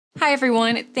Hi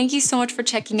everyone, thank you so much for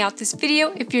checking out this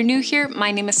video. If you're new here,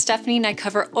 my name is Stephanie and I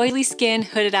cover oily skin,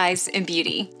 hooded eyes, and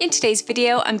beauty. In today's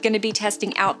video, I'm going to be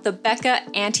testing out the Becca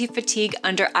Anti-Fatigue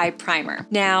Under Eye Primer.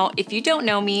 Now, if you don't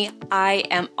know me, I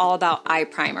am all about eye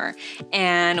primer.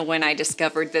 And when I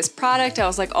discovered this product, I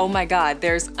was like, oh my God,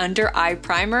 there's under eye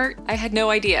primer? I had no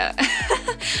idea.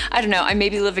 I don't know, I may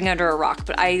be living under a rock,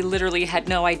 but I literally had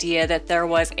no idea that there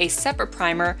was a separate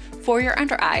primer for your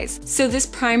under eyes. So this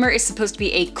primer is supposed to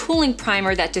be a cooling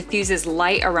primer that diffuses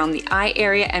light around the eye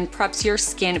area and preps your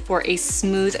skin for a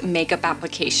smooth makeup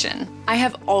application. I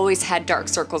have always had dark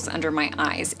circles under my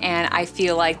eyes, and I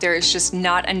feel like there is just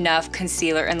not enough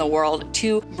concealer in the world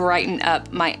to brighten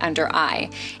up my under eye.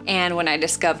 And when I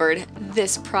discovered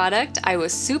this product, I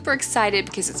was super excited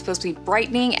because it's supposed to be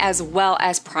brightening as well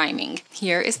as priming.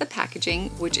 Here is the packaging,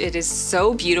 which it is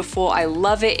so beautiful. I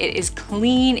love it. It is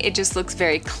clean. It just looks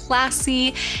very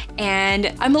classy.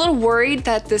 And I'm a little worried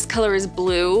that this color is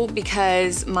blue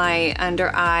because my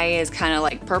under eye is kind of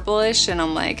like purplish, and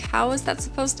I'm like, how is that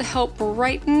supposed to help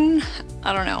brighten?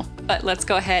 I don't know, but let's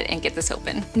go ahead and get this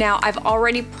open. Now, I've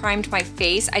already primed my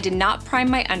face. I did not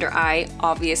prime my under eye,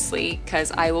 obviously,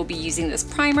 because I will be using this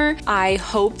primer. I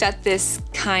hope that this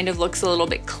kind of looks a little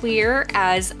bit clear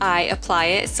as I apply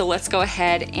it. So let's go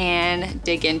ahead and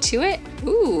dig into it.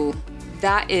 Ooh.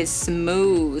 That is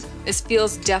smooth. This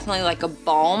feels definitely like a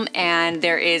balm, and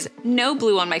there is no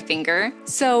blue on my finger.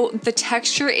 So the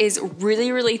texture is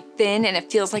really, really thin and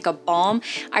it feels like a balm.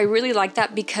 I really like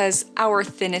that because our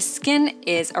thinnest skin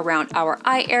is around our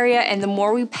eye area, and the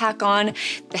more we pack on,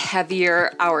 the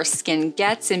heavier our skin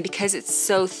gets. And because it's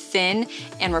so thin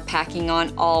and we're packing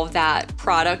on all of that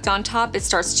product on top, it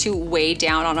starts to weigh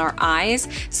down on our eyes.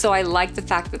 So I like the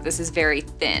fact that this is very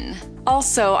thin.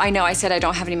 Also, I know I said I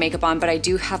don't have any makeup on, but I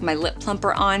do have my lip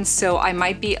plumper on, so I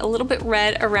might be a little bit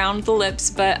red around the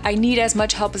lips, but I need as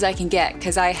much help as I can get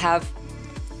because I have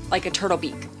like a turtle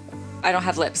beak. I don't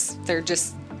have lips. They're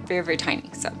just very, very tiny,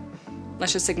 so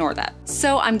let's just ignore that.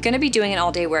 So I'm gonna be doing an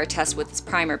all day wear test with this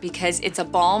primer because it's a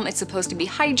balm, it's supposed to be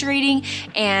hydrating,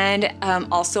 and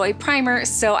also a primer,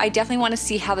 so I definitely wanna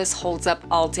see how this holds up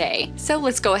all day. So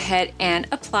let's go ahead and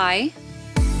apply.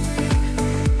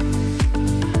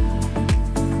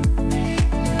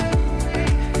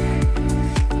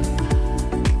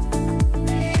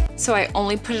 So I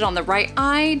only put it on the right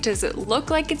eye. Does it look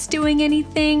like it's doing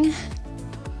anything?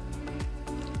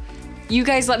 You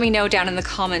guys let me know down in the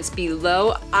comments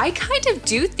below. I kind of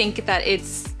do think that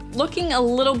it's looking a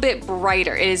little bit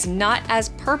brighter. It is not as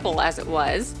purple as it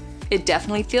was. It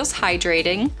definitely feels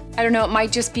hydrating. I don't know, it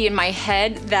might just be in my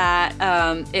head that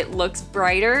it looks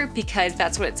brighter because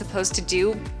that's what it's supposed to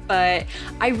do, but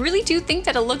I really do think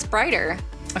that it looks brighter.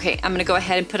 Okay, I'm gonna go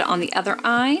ahead and put it on the other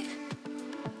eye.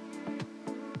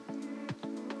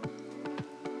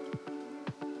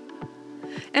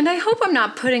 And I hope I'm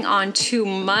not putting on too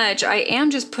much. I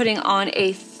am just putting on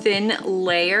a thin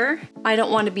layer. I don't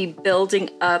want to be building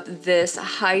up this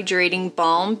hydrating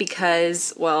balm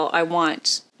because, well, I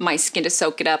want my skin to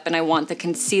soak it up and I want the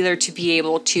concealer to be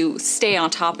able to stay on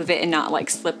top of it and not like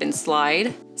slip and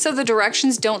slide. So the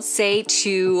directions don't say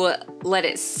to let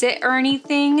it sit or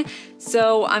anything.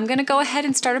 So I'm gonna go ahead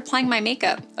and start applying my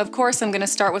makeup. Of course, I'm gonna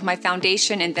start with my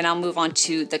foundation and then I'll move on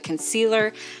to the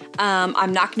concealer.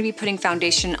 I'm not gonna be putting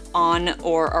foundation on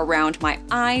or around my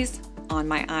eyes.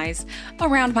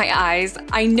 Around my eyes.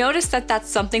 I noticed that that's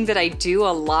something that I do a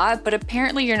lot, but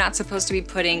apparently you're not supposed to be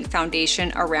putting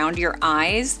foundation around your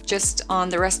eyes, just on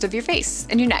the rest of your face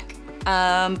and your neck.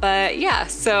 But yeah,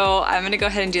 so I'm gonna go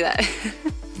ahead and do that.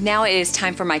 Now it is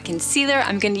time for my concealer.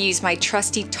 I'm gonna use my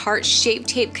trusty Tarte Shape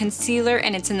Tape Concealer,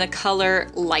 and it's in the color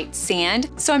Light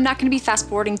Sand. So I'm not gonna be fast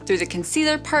forwarding through the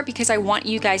concealer part because I want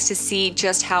you guys to see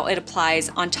just how it applies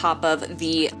on top of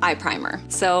the eye primer.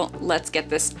 So let's get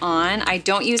this on. I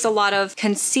don't use a lot of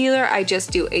concealer. I just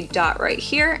do a dot right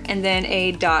here and then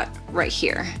a dot right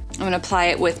here. I'm gonna apply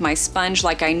it with my sponge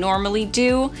like I normally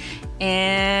do,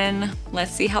 and let's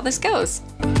see how this goes.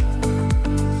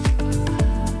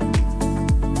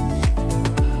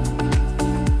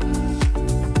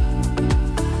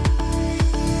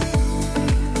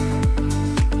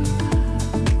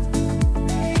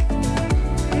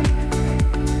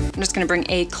 I'm just gonna bring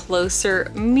a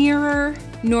closer mirror.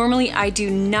 Normally I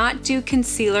do not do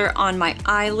concealer on my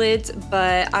eyelids,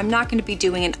 but I'm not gonna be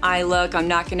doing an eye look. I'm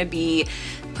not gonna be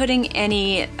putting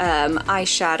any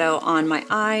eyeshadow on my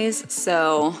eyes.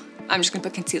 So I'm just gonna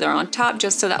put concealer on top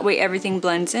just so that way everything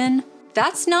blends in.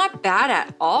 That's not bad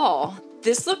at all.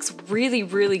 This looks really,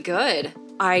 really good.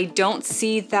 I don't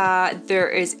see that there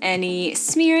is any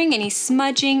smearing, any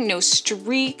smudging, no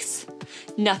streaks.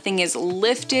 Nothing is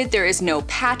lifted. There is no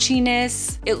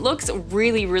patchiness. It looks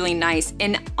really, really nice.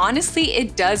 And honestly,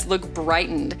 it does look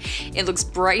brightened. It looks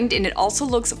brightened and it also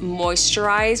looks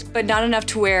moisturized, but not enough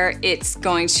to where it's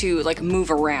going to like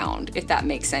move around, if that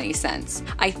makes any sense.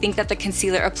 I think that the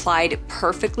concealer applied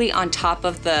perfectly on top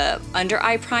of the under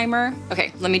eye primer.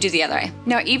 Okay, let me do the other eye.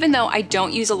 Now, even though I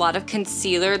don't use a lot of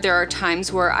concealer, there are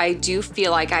times where I do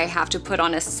feel like I have to put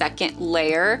on a second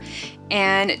layer.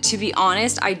 And to be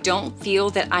honest, I don't feel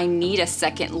that I need a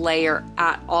second layer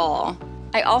at all.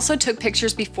 I also took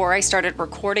pictures before I started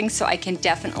recording, so I can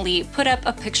definitely put up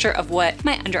a picture of what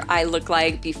my under eye looked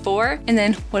like before and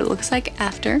then what it looks like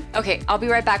after. Okay, I'll be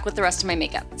right back with the rest of my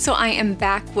makeup. So I am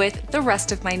back with the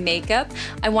rest of my makeup.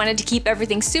 I wanted to keep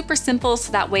everything super simple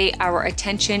so that way our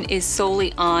attention is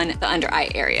solely on the under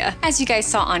eye area. As you guys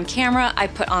saw on camera, I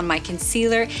put on my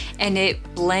concealer and it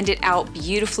blended out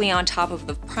beautifully on top of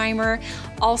the primer.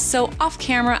 Also, off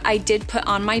camera, I did put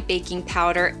on my baking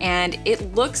powder and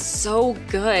it looks so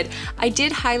good. I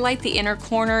did highlight the inner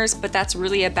corners, but that's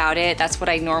really about it. That's what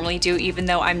I normally do, even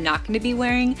though I'm not going to be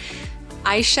wearing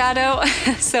eyeshadow.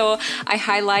 So I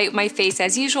highlight my face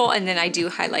as usual, and then I do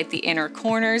highlight the inner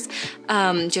corners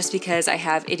just because I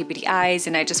have itty bitty eyes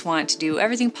and I just want to do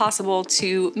everything possible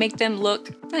to make them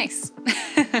look nice.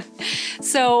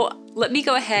 So let me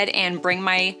go ahead and bring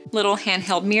my little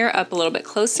handheld mirror up a little bit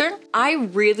closer. I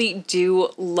really do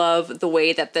love the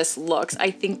way that this looks. I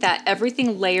think that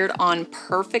everything layered on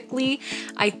perfectly.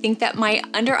 I think that my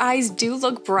under eyes do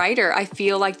look brighter. I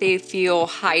feel like they feel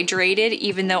hydrated,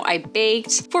 even though I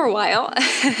baked for a while,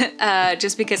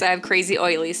 just because I have crazy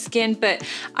oily skin, but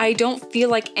I don't feel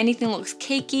like anything looks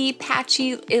cakey,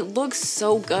 patchy. It looks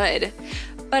so good.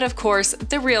 But of course,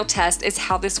 the real test is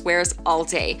how this wears all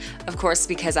day. Of course,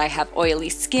 because I have oily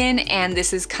skin and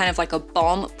this is kind of like a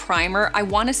balm primer, I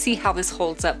wanna see how this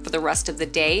holds up for the rest of the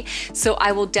day. So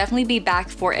I will definitely be back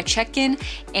for a check-in.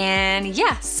 And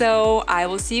yeah, so I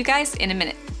will see you guys in a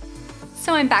minute.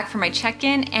 So I'm back for my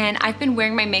check-in and I've been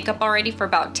wearing my makeup already for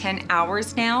about 10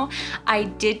 hours now. I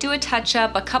did do a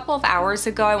touch-up a couple of hours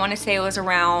ago. I wanna say it was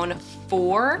around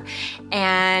 4.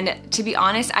 And to be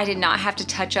honest, I did not have to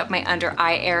touch up my under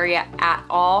eye area at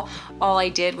all. All I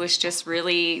did was just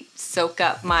really soak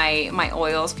up my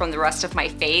oils from the rest of my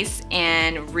face.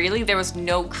 And really there was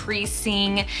no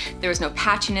creasing, there was no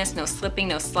patchiness, no slipping,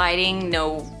 no sliding,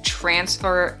 no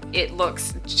transfer. It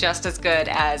looks just as good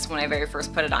as when I very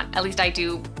first put it on. At least I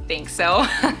do think so.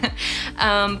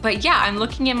 But yeah, I'm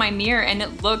looking in my mirror and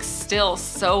it looks still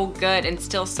so good and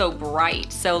still so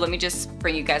bright. So let me just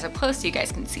bring you guys up close so you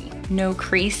guys can see. No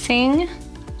creasing.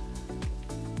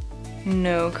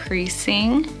 No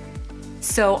creasing.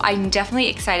 So I'm definitely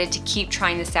excited to keep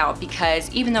trying this out because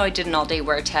even though I did an all-day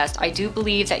wear test, I do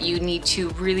believe that you need to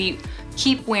really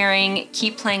keep wearing,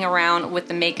 keep playing around with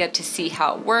the makeup to see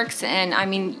how it works. And I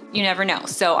mean, you never know.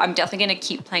 So I'm definitely gonna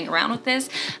keep playing around with this,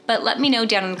 but let me know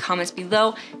down in the comments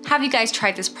below. Have you guys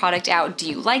tried this product out? Do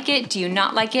you like it? Do you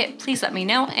not like it? Please let me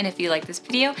know. And if you like this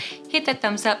video, hit that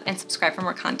thumbs up and subscribe for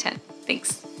more content.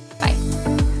 Thanks.